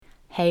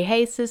Hey,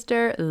 hey,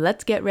 sister,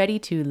 let's get ready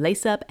to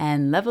lace up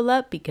and level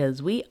up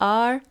because we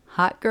are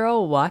Hot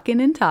Girl Walking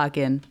and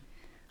Talking.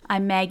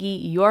 I'm Maggie,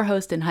 your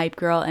host and hype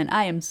girl, and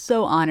I am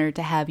so honored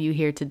to have you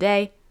here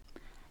today.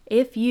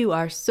 If you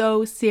are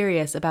so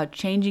serious about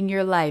changing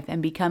your life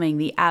and becoming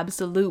the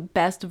absolute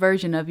best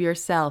version of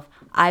yourself,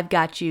 I've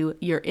got you.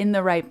 You're in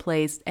the right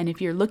place. And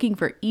if you're looking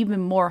for even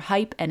more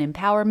hype and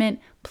empowerment,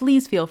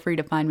 please feel free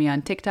to find me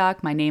on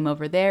TikTok. My name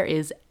over there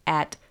is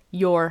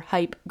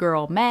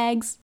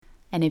 @YourHypeGirlMags.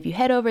 And if you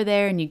head over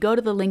there and you go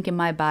to the link in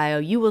my bio,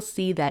 you will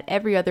see that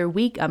every other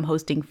week I'm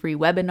hosting free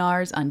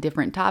webinars on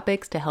different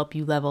topics to help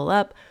you level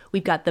up.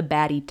 We've got the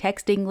baddie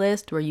texting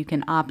list where you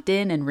can opt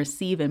in and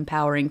receive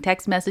empowering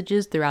text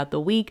messages throughout the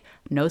week.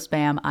 No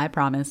spam, I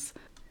promise.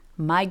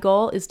 My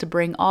goal is to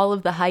bring all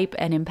of the hype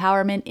and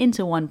empowerment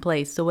into one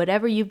place. So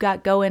whatever you've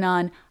got going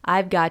on,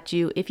 I've got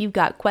you. If you've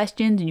got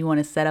questions and you want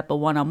to set up a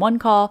one-on-one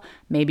call,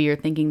 maybe you're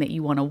thinking that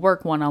you want to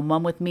work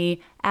one-on-one with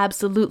me,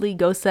 absolutely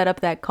go set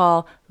up that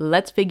call.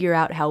 Let's figure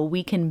out how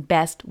we can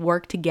best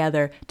work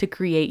together to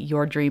create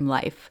your dream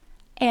life.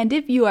 And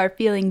if you are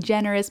feeling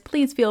generous,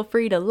 please feel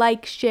free to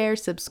like, share,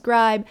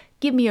 subscribe,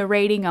 give me a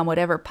rating on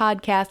whatever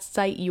podcast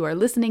site you are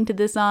listening to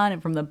this on,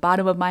 and from the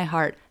bottom of my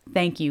heart,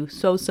 thank you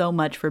so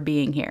much for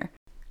being here.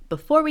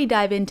 Before we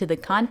dive into the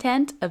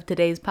content of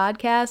today's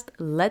podcast,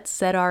 let's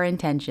set our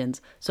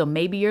intentions. So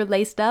maybe you're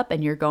laced up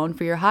and you're going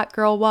for your hot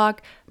girl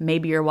walk.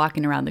 Maybe you're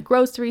walking around the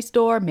grocery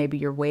store. Maybe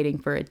you're waiting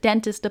for a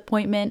dentist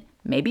appointment.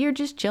 Maybe you're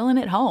just chilling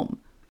at home.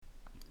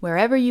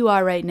 Wherever you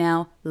are right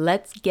now,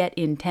 let's get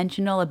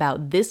intentional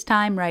about this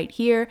time right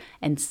here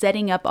and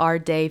setting up our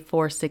day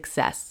for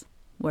success.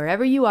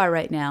 Wherever you are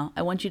right now,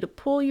 I want you to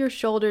pull your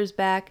shoulders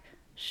back,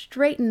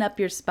 straighten up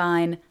your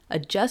spine,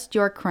 adjust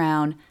your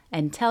crown,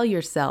 and tell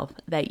yourself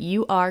that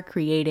you are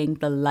creating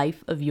the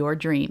life of your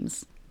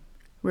dreams.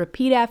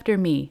 Repeat after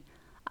me.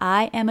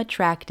 I am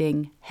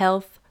attracting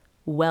health,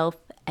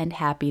 wealth, and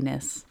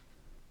happiness.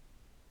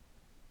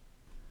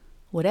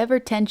 Whatever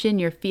tension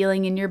you're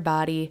feeling in your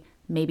body,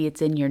 maybe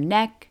it's in your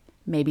neck,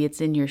 maybe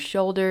it's in your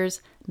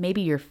shoulders, maybe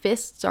your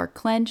fists are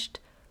clenched.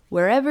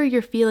 Wherever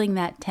you're feeling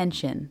that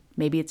tension,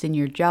 maybe it's in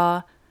your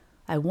jaw,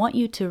 I want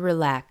you to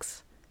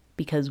relax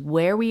because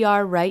where we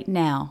are right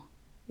now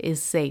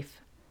is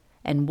safe.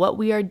 And what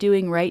we are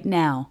doing right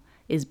now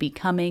is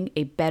becoming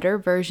a better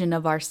version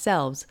of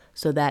ourselves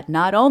so that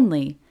not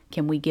only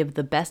can we give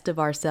the best of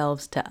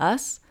ourselves to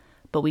us,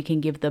 but we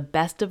can give the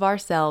best of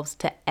ourselves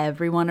to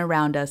everyone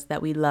around us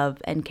that we love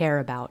and care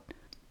about.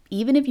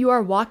 Even if you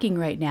are walking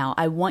right now,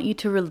 I want you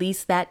to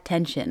release that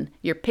tension.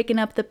 You're picking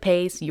up the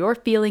pace, you're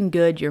feeling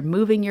good, you're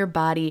moving your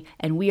body,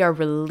 and we are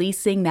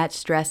releasing that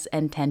stress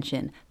and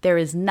tension. There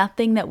is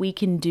nothing that we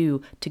can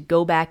do to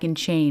go back and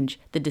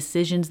change the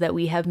decisions that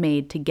we have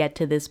made to get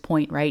to this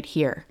point right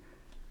here.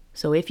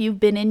 So if you've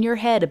been in your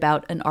head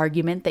about an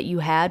argument that you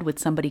had with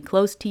somebody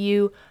close to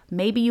you,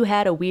 maybe you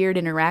had a weird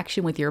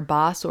interaction with your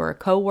boss or a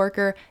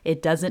coworker,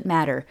 it doesn't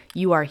matter.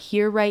 You are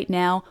here right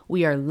now,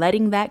 we are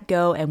letting that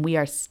go, and we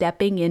are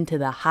stepping into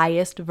the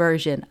highest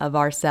version of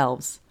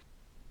ourselves.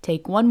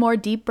 Take one more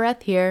deep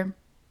breath here,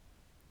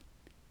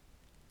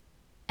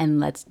 and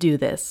let's do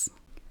this.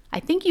 I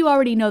think you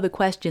already know the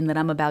question that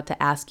I'm about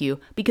to ask you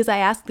because I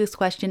ask this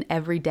question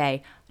every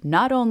day.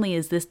 Not only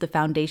is this the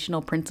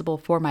foundational principle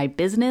for my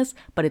business,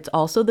 but it's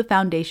also the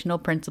foundational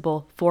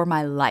principle for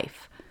my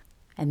life.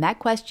 And that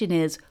question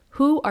is,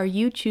 who are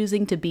you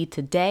choosing to be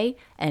today,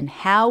 and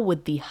how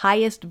would the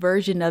highest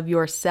version of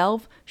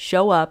yourself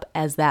show up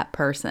as that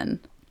person?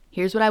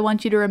 Here's what I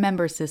want you to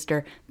remember,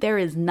 sister. There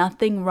is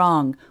nothing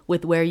wrong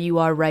with where you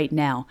are right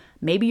now.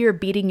 Maybe you're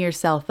beating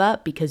yourself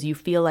up because you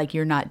feel like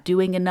you're not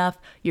doing enough,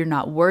 you're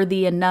not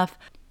worthy enough.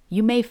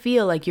 You may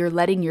feel like you're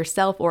letting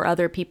yourself or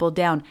other people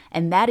down,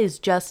 and that is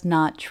just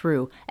not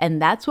true.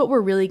 And that's what we're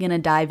really going to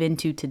dive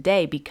into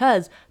today,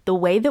 because the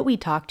way that we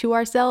talk to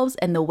ourselves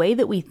and the way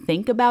that we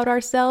think about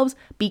ourselves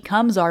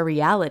becomes our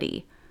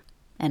reality.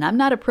 And I'm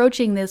not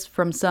approaching this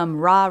from some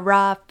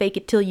rah-rah, fake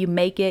it till you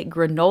make it,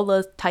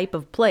 granola type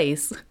of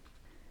place.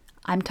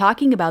 I'm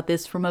talking about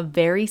this from a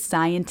very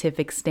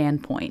scientific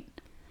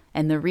standpoint.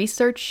 And the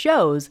research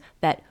shows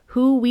that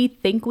who we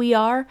think we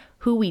are,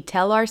 who we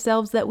tell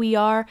ourselves that we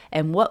are,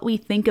 and what we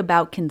think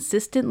about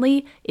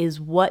consistently is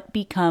what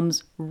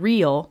becomes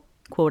real,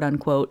 quote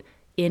unquote,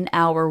 in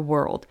our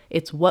world.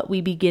 It's what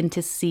we begin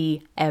to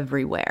see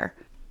everywhere.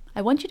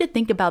 I want you to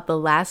think about the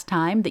last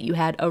time that you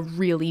had a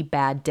really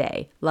bad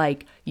day.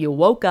 Like you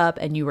woke up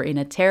and you were in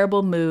a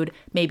terrible mood.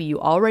 Maybe you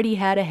already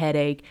had a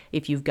headache.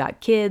 If you've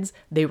got kids,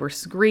 they were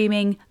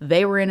screaming.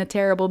 They were in a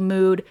terrible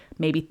mood.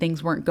 Maybe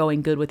things weren't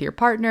going good with your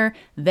partner.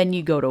 Then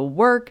you go to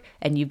work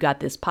and you've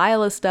got this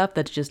pile of stuff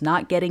that's just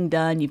not getting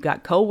done. You've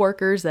got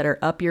coworkers that are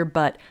up your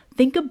butt.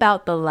 Think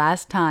about the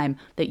last time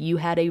that you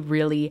had a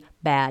really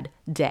bad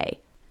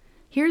day.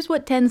 Here's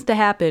what tends to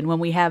happen when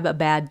we have a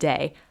bad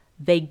day.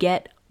 They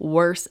get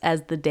worse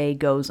as the day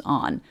goes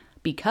on,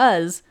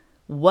 because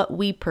what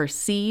we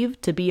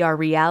perceive to be our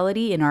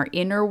reality in our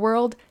inner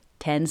world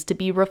tends to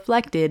be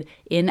reflected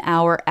in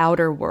our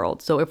outer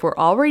world. So if we're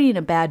already in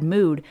a bad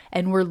mood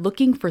and we're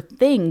looking for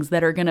things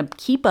that are going to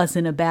keep us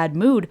in a bad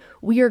mood,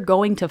 we are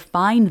going to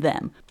find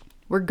them.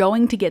 We're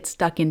going to get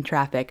stuck in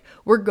traffic.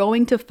 We're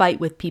going to fight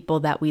with people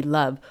that we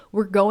love.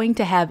 We're going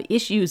to have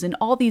issues in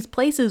all these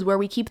places where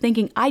we keep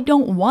thinking, I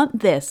don't want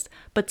this.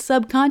 But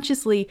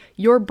subconsciously,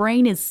 your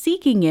brain is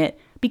seeking it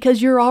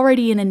because you're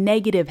already in a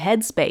negative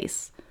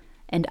headspace.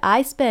 And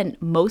I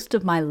spent most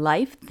of my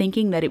life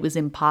thinking that it was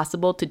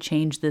impossible to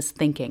change this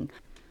thinking.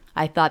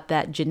 I thought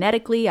that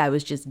genetically I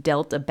was just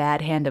dealt a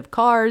bad hand of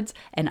cards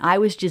and I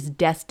was just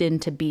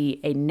destined to be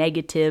a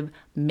negative,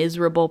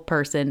 miserable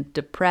person,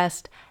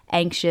 depressed,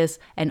 anxious,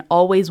 and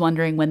always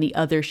wondering when the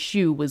other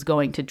shoe was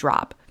going to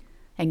drop.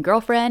 And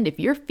girlfriend, if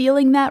you're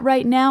feeling that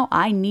right now,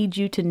 I need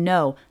you to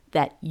know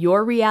that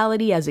your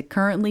reality as it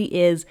currently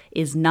is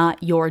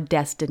not your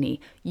destiny.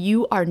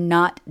 You are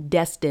not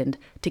destined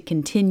to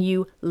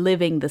continue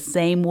living the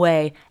same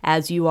way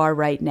as you are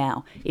right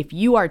now. If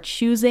you are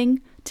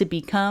choosing to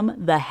become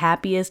the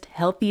happiest,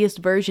 healthiest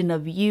version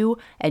of you,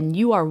 and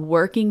you are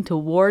working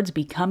towards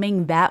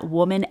becoming that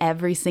woman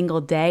every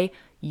single day,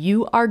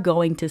 you are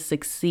going to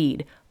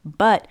succeed.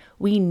 But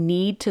we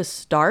need to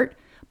start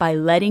by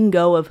letting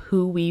go of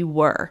who we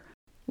were.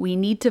 We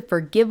need to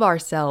forgive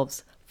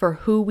ourselves for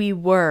who we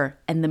were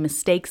and the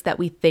mistakes that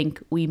we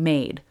think we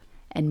made.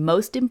 And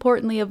most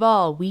importantly of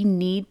all, we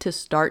need to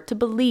start to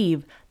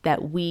believe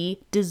that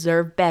we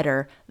deserve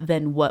better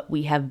than what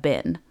we have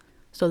been.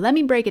 So let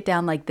me break it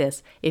down like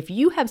this. If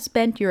you have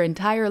spent your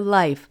entire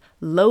life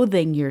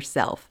loathing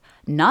yourself,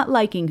 not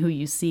liking who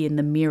you see in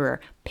the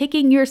mirror,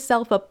 picking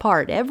yourself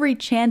apart every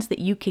chance that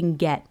you can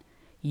get,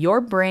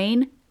 your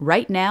brain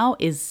right now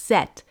is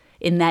set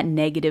in that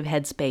negative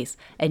headspace.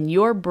 And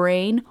your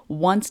brain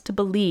wants to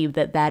believe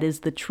that that is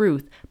the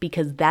truth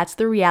because that's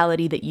the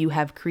reality that you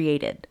have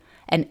created.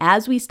 And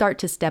as we start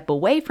to step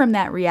away from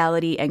that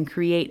reality and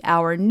create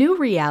our new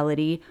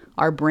reality,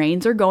 our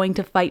brains are going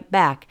to fight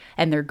back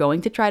and they're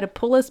going to try to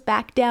pull us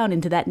back down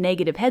into that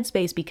negative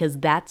headspace because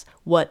that's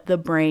what the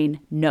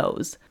brain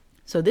knows.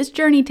 So this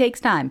journey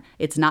takes time.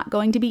 It's not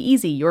going to be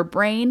easy. Your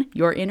brain,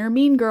 your inner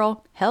mean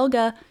girl,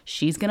 Helga,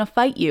 she's going to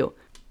fight you.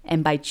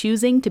 And by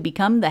choosing to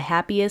become the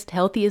happiest,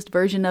 healthiest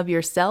version of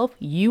yourself,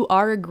 you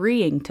are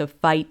agreeing to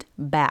fight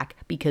back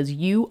because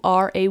you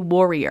are a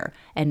warrior.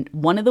 And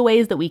one of the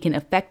ways that we can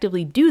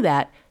effectively do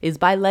that is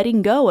by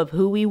letting go of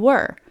who we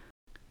were.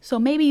 So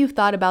maybe you've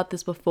thought about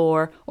this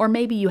before, or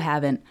maybe you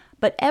haven't,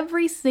 but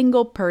every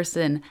single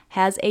person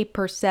has a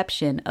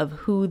perception of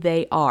who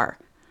they are.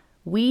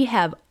 We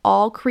have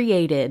all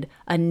created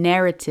a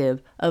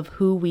narrative of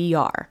who we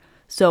are.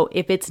 So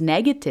if it's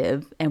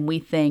negative and we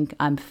think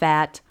I'm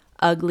fat,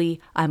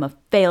 ugly, I'm a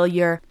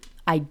failure,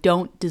 I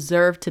don't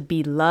deserve to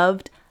be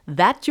loved,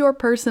 that's your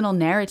personal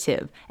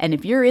narrative. And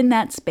if you're in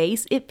that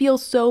space, it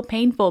feels so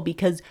painful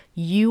because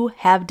you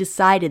have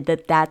decided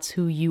that that's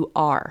who you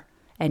are.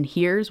 And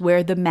here's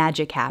where the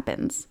magic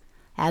happens.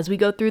 As we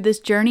go through this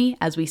journey,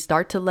 as we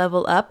start to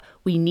level up,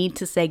 we need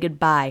to say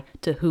goodbye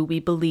to who we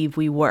believe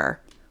we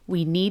were.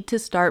 We need to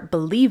start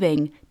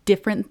believing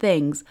different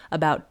things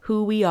about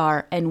who we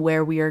are and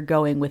where we are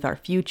going with our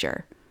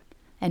future.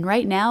 And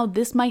right now,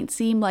 this might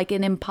seem like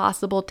an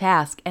impossible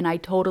task, and I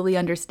totally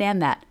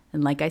understand that.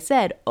 And like I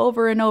said,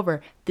 over and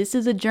over, this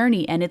is a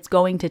journey and it's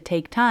going to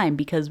take time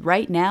because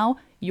right now,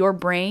 your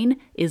brain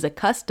is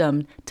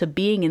accustomed to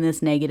being in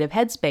this negative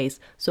headspace.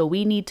 So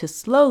we need to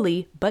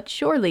slowly but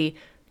surely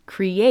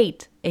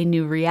create a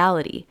new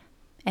reality.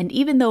 And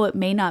even though it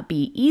may not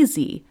be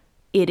easy,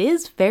 it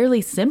is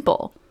fairly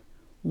simple.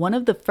 One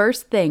of the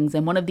first things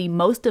and one of the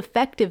most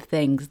effective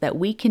things that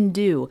we can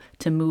do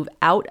to move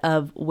out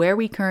of where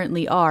we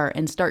currently are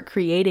and start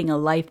creating a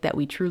life that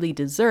we truly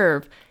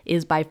deserve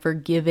is by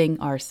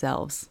forgiving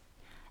ourselves.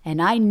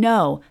 And I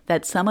know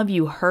that some of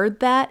you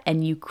heard that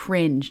and you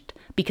cringed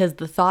because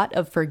the thought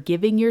of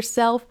forgiving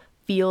yourself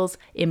feels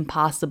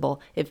impossible.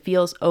 It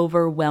feels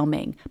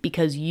overwhelming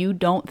because you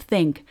don't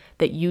think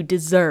that you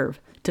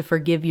deserve to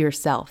forgive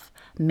yourself.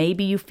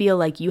 Maybe you feel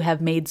like you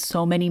have made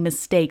so many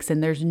mistakes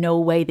and there's no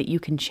way that you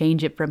can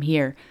change it from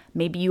here.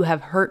 Maybe you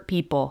have hurt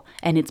people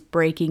and it's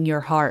breaking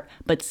your heart.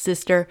 But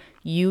sister,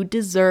 you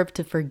deserve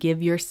to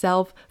forgive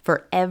yourself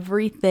for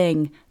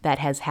everything that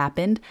has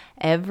happened,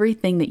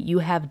 everything that you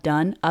have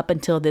done up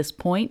until this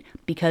point,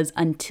 because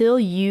until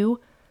you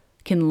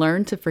can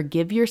learn to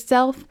forgive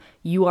yourself,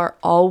 you are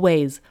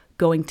always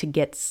going to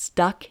get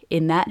stuck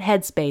in that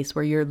headspace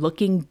where you're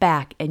looking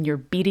back and you're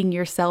beating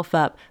yourself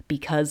up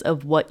because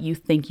of what you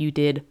think you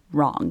did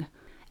wrong.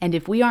 And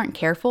if we aren't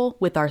careful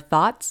with our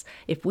thoughts,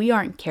 if we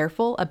aren't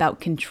careful about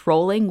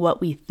controlling what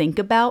we think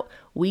about,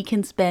 we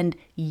can spend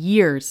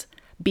years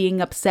being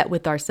upset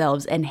with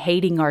ourselves and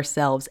hating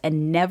ourselves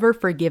and never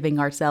forgiving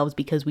ourselves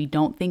because we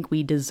don't think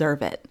we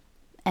deserve it.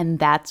 And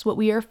that's what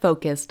we are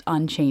focused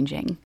on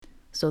changing.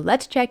 So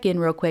let's check in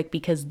real quick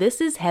because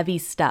this is heavy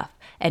stuff.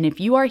 And if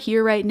you are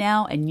here right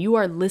now and you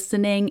are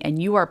listening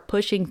and you are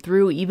pushing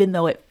through even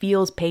though it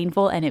feels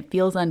painful and it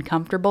feels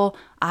uncomfortable,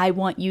 I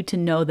want you to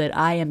know that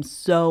I am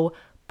so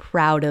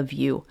proud of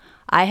you.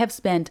 I have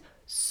spent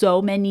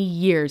so many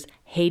years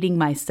hating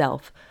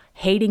myself,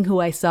 hating who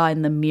I saw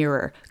in the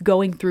mirror,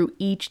 going through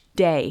each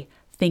day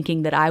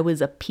thinking that I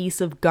was a piece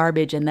of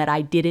garbage and that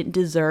I didn't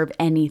deserve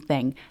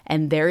anything.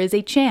 And there is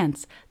a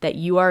chance that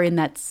you are in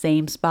that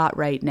same spot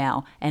right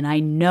now. And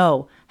I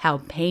know how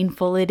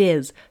painful it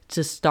is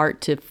to start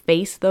to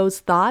face those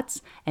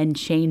thoughts and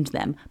change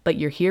them. But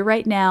you're here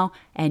right now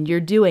and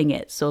you're doing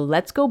it. So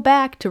let's go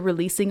back to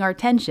releasing our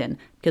tension,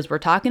 because we're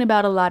talking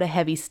about a lot of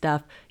heavy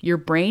stuff. Your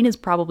brain is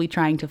probably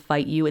trying to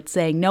fight you. It's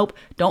saying, nope,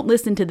 don't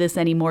listen to this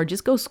anymore.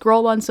 Just go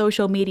scroll on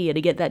social media to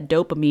get that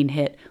dopamine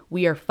hit.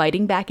 We are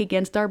fighting back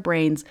against our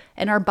brains,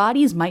 and our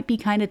bodies might be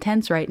kind of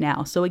tense right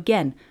now. So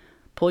again,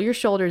 pull your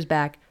shoulders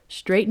back,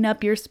 straighten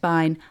up your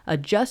spine,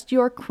 adjust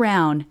your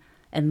crown,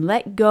 and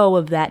let go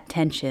of that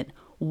tension.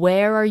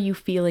 Where are you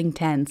feeling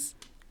tense?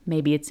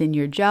 Maybe it's in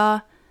your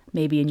jaw,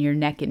 maybe in your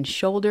neck and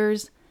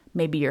shoulders,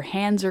 maybe your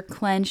hands are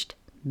clenched,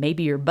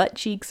 maybe your butt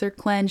cheeks are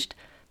clenched.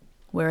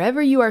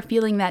 Wherever you are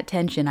feeling that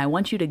tension, I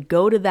want you to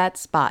go to that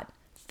spot,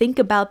 think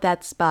about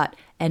that spot,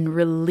 and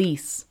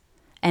release,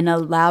 and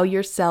allow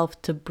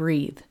yourself to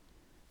breathe.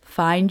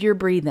 Find your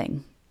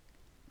breathing,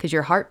 because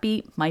your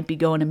heartbeat might be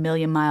going a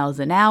million miles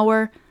an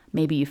hour.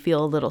 Maybe you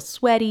feel a little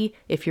sweaty.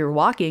 If you're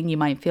walking, you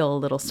might feel a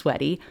little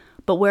sweaty.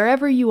 But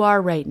wherever you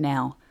are right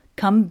now,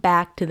 come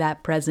back to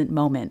that present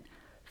moment.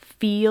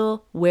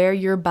 Feel where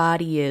your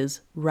body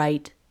is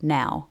right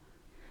now.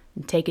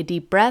 And take a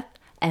deep breath,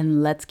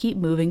 and let's keep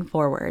moving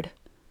forward.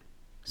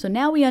 So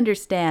now we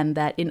understand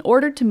that in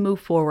order to move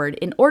forward,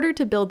 in order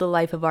to build the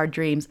life of our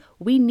dreams,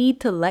 we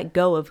need to let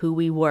go of who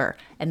we were.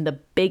 And the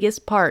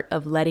biggest part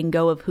of letting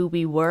go of who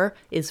we were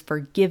is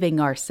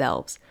forgiving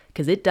ourselves.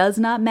 Because it does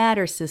not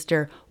matter,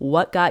 sister,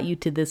 what got you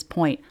to this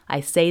point.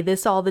 I say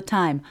this all the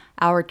time.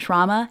 Our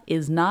trauma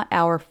is not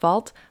our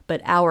fault,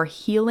 but our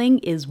healing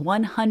is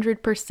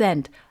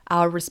 100%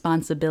 our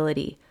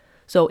responsibility.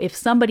 So if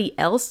somebody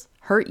else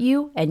hurt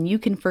you and you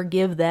can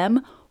forgive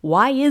them,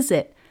 why is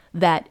it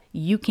that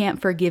you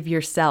can't forgive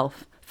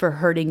yourself for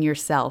hurting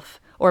yourself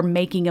or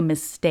making a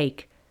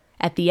mistake?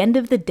 At the end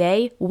of the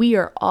day, we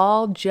are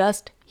all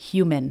just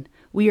human.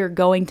 We are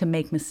going to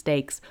make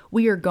mistakes.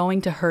 We are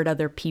going to hurt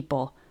other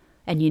people.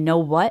 And you know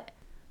what?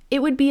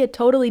 It would be a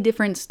totally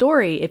different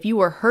story if you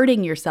were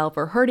hurting yourself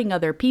or hurting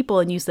other people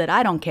and you said,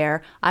 I don't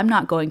care. I'm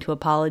not going to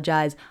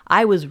apologize.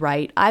 I was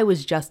right. I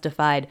was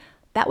justified.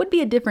 That would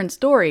be a different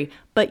story,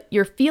 but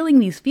you're feeling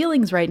these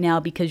feelings right now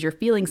because you're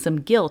feeling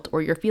some guilt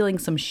or you're feeling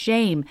some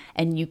shame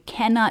and you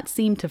cannot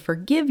seem to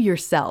forgive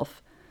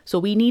yourself. So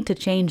we need to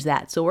change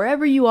that. So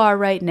wherever you are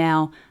right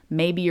now,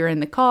 maybe you're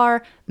in the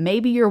car,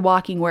 maybe you're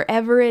walking,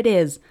 wherever it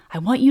is, I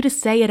want you to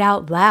say it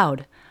out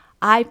loud.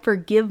 I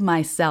forgive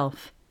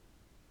myself.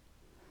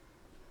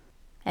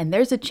 And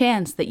there's a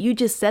chance that you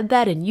just said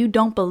that and you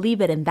don't believe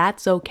it, and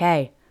that's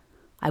okay.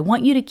 I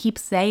want you to keep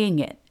saying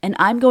it, and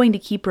I'm going to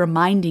keep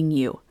reminding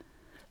you.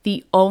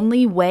 The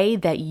only way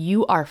that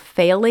you are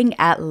failing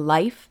at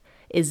life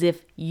is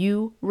if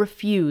you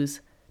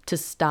refuse to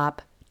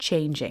stop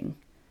changing.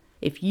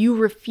 If you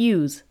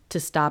refuse to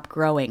stop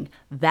growing,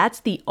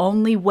 that's the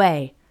only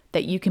way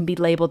that you can be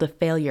labeled a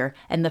failure.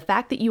 And the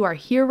fact that you are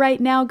here right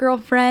now,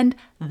 girlfriend,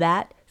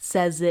 that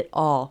says it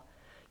all.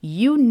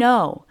 You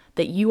know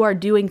that you are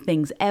doing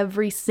things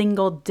every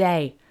single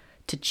day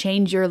to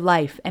change your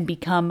life and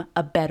become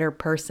a better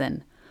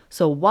person.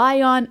 So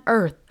why on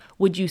earth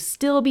would you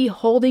still be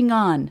holding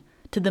on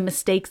to the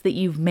mistakes that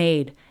you've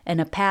made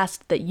and a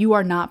past that you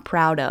are not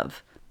proud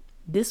of?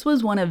 This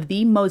was one of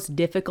the most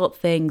difficult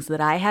things that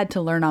I had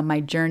to learn on my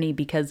journey,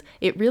 because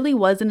it really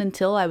wasn't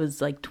until I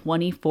was like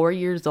 24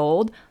 years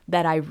old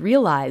that I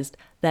realized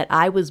that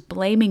I was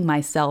blaming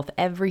myself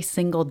every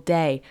single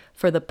day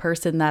for the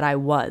person that I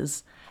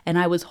was. And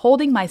I was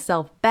holding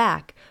myself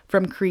back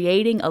from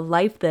creating a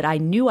life that I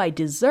knew I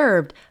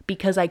deserved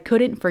because I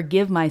couldn't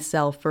forgive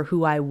myself for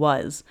who I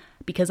was.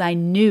 Because I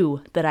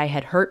knew that I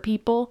had hurt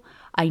people,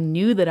 I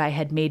knew that I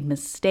had made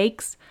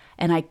mistakes,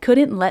 and I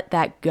couldn't let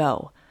that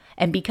go.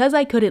 And because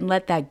I couldn't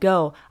let that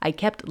go, I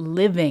kept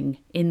living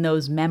in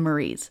those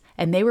memories,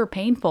 and they were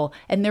painful.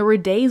 And there were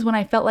days when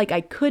I felt like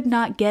I could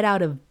not get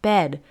out of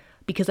bed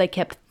because I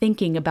kept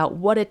thinking about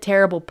what a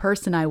terrible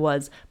person I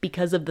was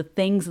because of the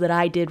things that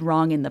I did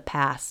wrong in the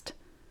past.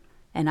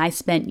 And I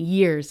spent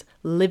years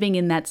living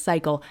in that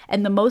cycle.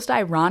 And the most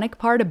ironic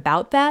part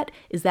about that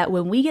is that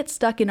when we get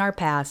stuck in our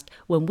past,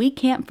 when we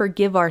can't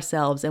forgive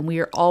ourselves and we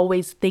are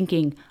always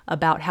thinking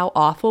about how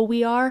awful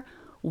we are,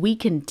 we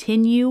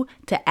continue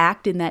to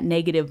act in that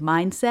negative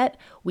mindset.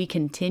 We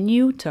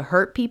continue to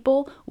hurt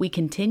people. We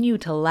continue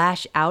to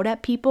lash out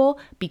at people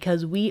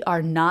because we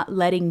are not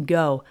letting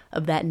go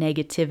of that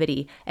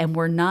negativity, and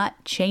we're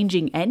not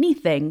changing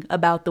anything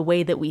about the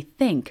way that we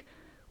think.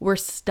 We're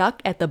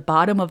stuck at the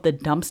bottom of the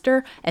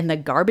dumpster, and the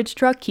garbage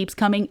truck keeps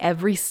coming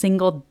every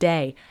single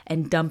day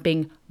and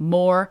dumping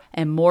more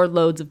and more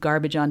loads of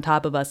garbage on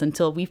top of us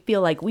until we feel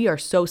like we are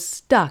so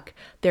stuck,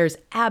 there's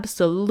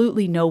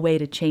absolutely no way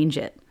to change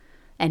it.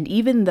 And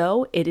even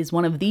though it is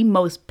one of the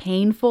most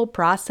painful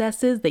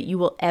processes that you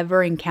will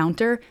ever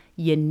encounter,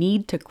 you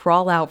need to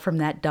crawl out from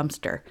that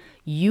dumpster.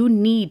 You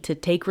need to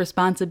take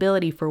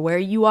responsibility for where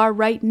you are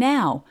right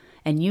now.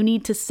 And you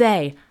need to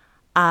say,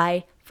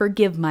 I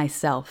forgive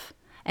myself.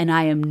 And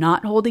I am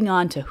not holding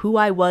on to who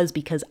I was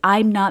because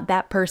I'm not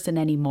that person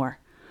anymore.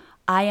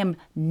 I am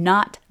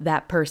not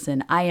that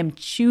person. I am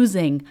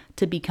choosing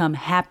to become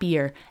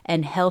happier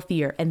and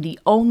healthier. And the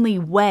only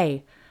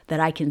way that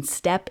I can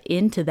step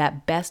into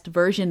that best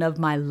version of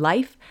my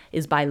life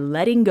is by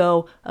letting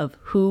go of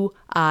who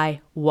I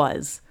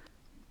was.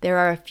 There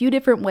are a few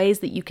different ways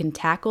that you can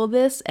tackle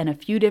this and a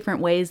few different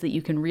ways that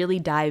you can really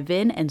dive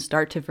in and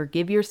start to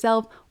forgive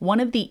yourself. One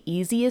of the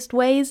easiest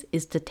ways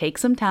is to take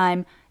some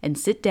time and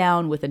sit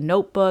down with a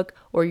notebook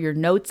or your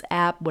notes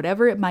app,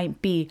 whatever it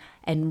might be,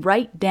 and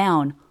write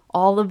down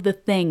all of the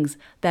things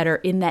that are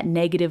in that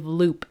negative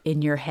loop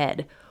in your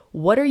head.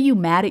 What are you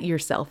mad at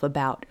yourself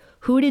about?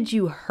 Who did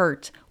you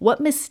hurt?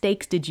 What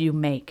mistakes did you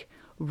make?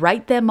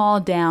 Write them all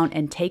down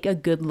and take a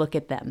good look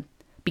at them.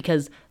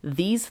 Because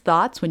these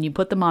thoughts, when you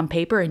put them on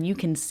paper and you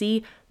can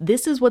see,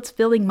 this is what's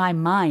filling my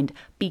mind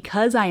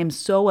because I am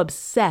so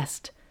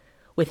obsessed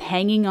with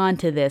hanging on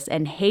to this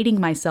and hating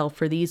myself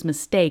for these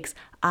mistakes,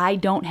 I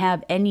don't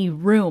have any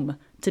room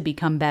to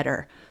become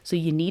better. So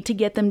you need to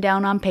get them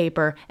down on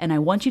paper, and I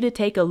want you to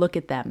take a look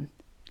at them.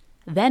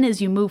 Then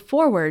as you move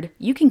forward,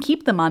 you can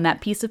keep them on that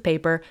piece of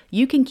paper,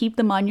 you can keep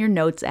them on your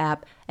notes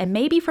app, and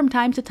maybe from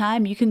time to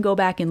time you can go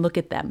back and look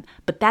at them.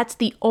 But that's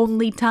the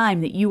only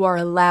time that you are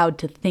allowed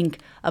to think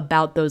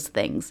about those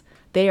things.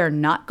 They are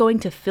not going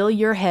to fill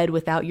your head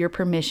without your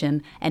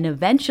permission, and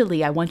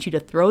eventually I want you to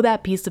throw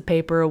that piece of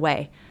paper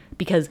away.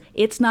 Because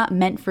it's not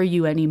meant for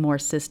you anymore,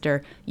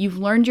 sister. You've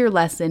learned your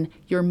lesson.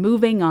 You're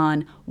moving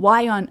on.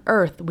 Why on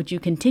earth would you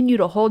continue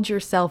to hold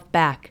yourself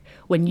back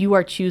when you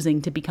are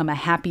choosing to become a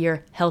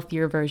happier,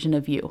 healthier version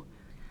of you?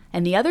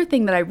 And the other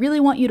thing that I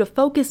really want you to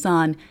focus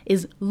on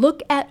is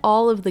look at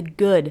all of the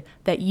good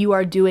that you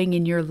are doing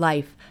in your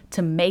life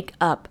to make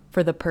up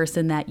for the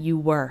person that you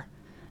were.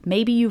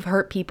 Maybe you've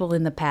hurt people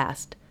in the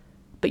past,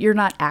 but you're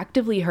not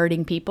actively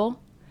hurting people.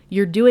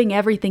 You're doing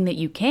everything that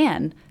you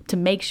can to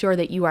make sure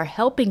that you are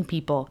helping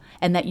people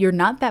and that you're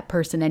not that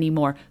person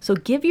anymore. So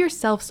give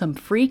yourself some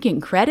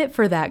freaking credit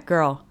for that,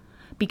 girl,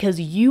 because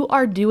you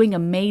are doing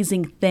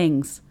amazing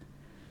things.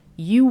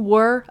 You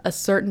were a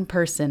certain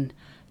person.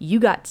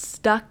 You got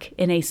stuck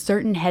in a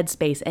certain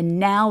headspace, and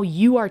now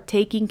you are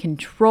taking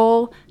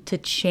control to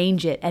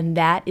change it, and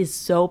that is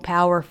so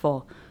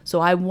powerful.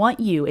 So I want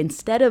you,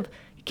 instead of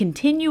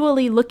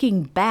continually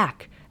looking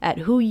back at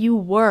who you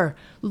were,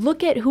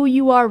 look at who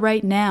you are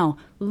right now.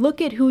 Look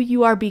at who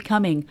you are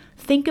becoming.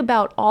 Think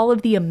about all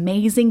of the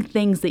amazing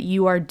things that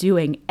you are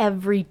doing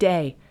every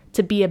day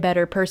to be a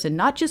better person,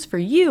 not just for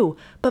you,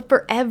 but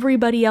for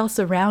everybody else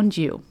around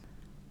you.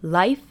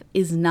 Life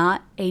is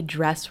not a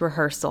dress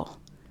rehearsal.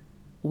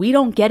 We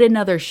don't get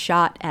another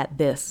shot at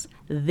this.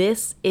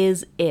 This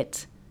is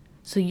it.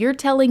 So you're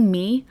telling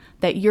me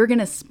that you're going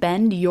to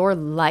spend your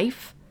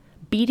life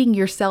beating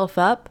yourself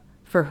up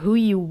for who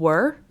you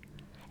were?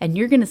 And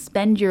you're going to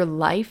spend your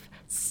life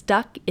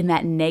stuck in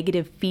that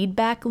negative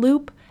feedback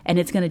loop, and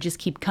it's going to just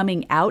keep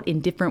coming out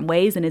in different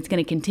ways, and it's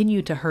going to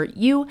continue to hurt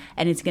you,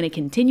 and it's going to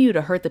continue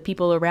to hurt the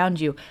people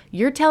around you.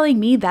 You're telling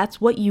me that's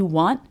what you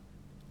want?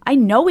 I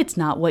know it's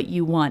not what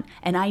you want,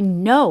 and I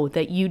know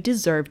that you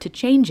deserve to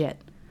change it.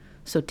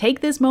 So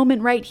take this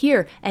moment right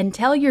here and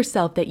tell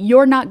yourself that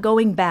you're not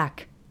going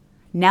back.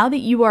 Now that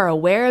you are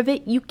aware of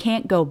it, you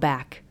can't go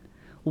back.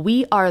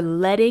 We are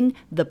letting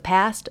the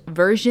past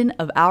version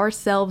of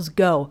ourselves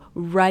go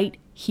right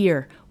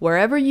here.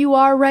 Wherever you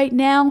are right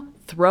now,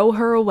 throw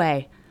her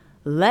away.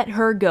 Let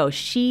her go.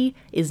 She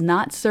is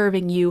not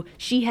serving you.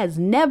 She has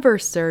never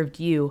served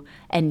you.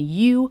 And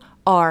you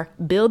are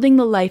building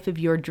the life of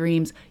your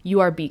dreams. You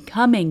are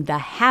becoming the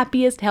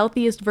happiest,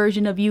 healthiest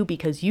version of you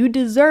because you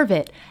deserve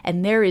it.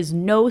 And there is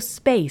no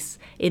space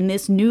in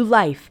this new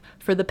life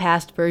for the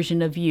past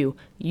version of you.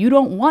 You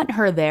don't want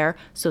her there,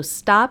 so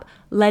stop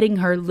letting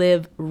her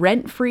live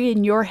rent-free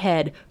in your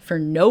head for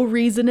no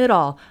reason at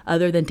all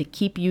other than to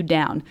keep you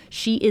down.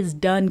 She is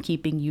done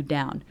keeping you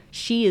down.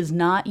 She is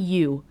not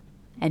you,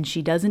 and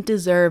she doesn't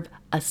deserve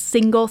a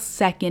single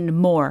second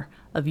more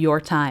of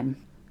your time.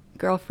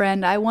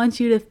 Girlfriend, I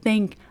want you to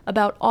think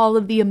about all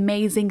of the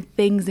amazing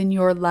things in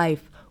your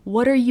life.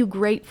 What are you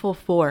grateful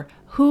for?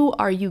 Who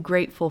are you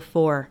grateful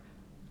for?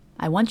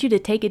 I want you to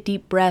take a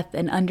deep breath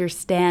and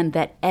understand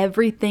that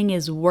everything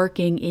is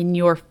working in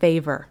your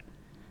favor.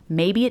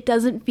 Maybe it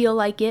doesn't feel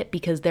like it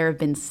because there have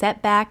been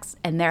setbacks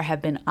and there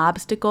have been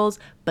obstacles,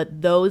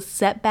 but those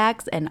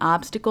setbacks and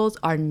obstacles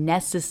are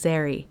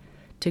necessary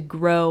to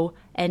grow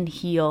and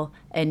heal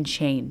and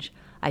change.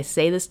 I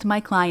say this to my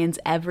clients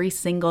every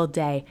single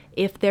day.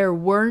 If there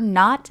were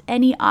not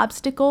any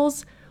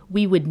obstacles,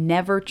 we would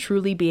never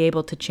truly be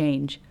able to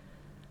change.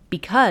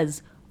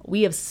 Because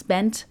we have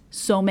spent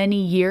so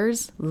many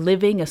years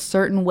living a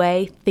certain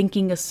way,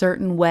 thinking a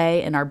certain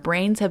way, and our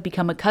brains have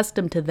become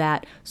accustomed to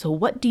that. So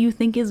what do you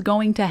think is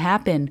going to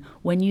happen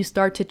when you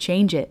start to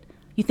change it?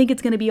 You think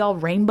it's going to be all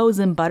rainbows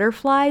and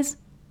butterflies?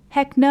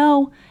 Heck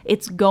no,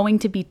 it's going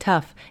to be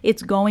tough.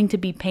 It's going to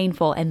be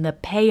painful, and the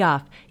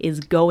payoff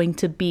is going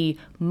to be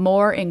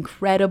more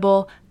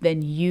incredible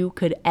than you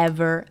could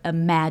ever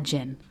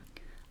imagine.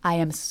 I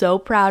am so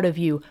proud of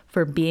you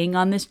for being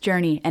on this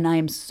journey, and I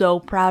am so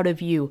proud of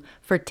you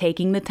for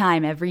taking the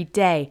time every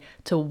day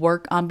to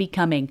work on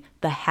becoming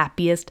the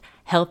happiest,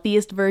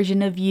 healthiest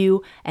version of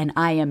you, and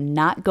I am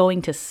not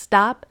going to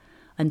stop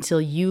until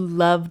you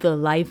love the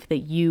life that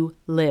you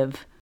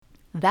live.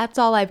 That's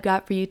all I've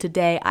got for you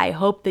today. I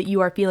hope that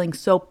you are feeling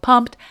so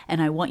pumped,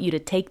 and I want you to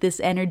take this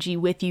energy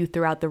with you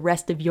throughout the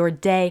rest of your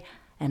day,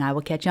 and I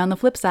will catch you on the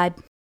flip side.